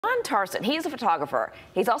John Tarson, he's a photographer.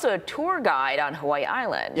 He's also a tour guide on Hawaii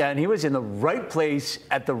Island. Yeah, and he was in the right place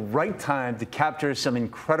at the right time to capture some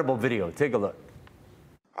incredible video. Take a look.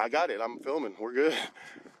 I got it. I'm filming. We're good.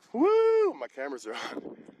 Woo! My cameras are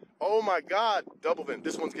on. Oh my God, double vent.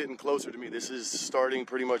 This one's getting closer to me. This is starting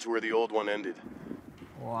pretty much where the old one ended.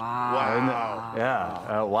 Wow.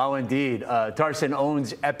 Yeah, wow indeed. Tarson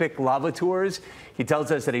owns Epic Lava Tours. He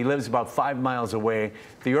tells us that he lives about 5 miles away.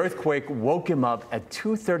 The earthquake woke him up at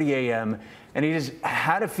 2:30 a.m. and he just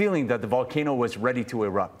had a feeling that the volcano was ready to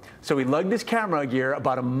erupt. So he lugged his camera gear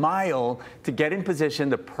about a mile to get in position,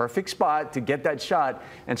 the perfect spot to get that shot,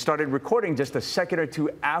 and started recording just a second or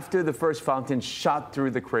two after the first fountain shot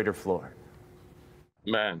through the crater floor.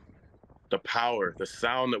 Man, the power, the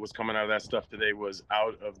sound that was coming out of that stuff today was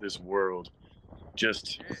out of this world.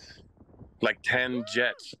 Just like 10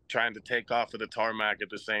 jets trying to take off of the tarmac at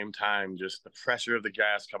the same time. Just the pressure of the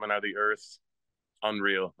gas coming out of the earth.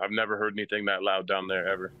 Unreal. I've never heard anything that loud down there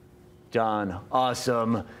ever. John,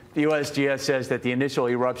 awesome. The USGS says that the initial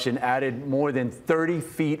eruption added more than 30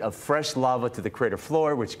 feet of fresh lava to the crater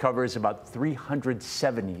floor, which covers about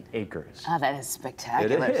 370 acres. Oh, that is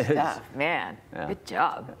spectacular stuff, man. Yeah. Good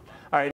job. All right.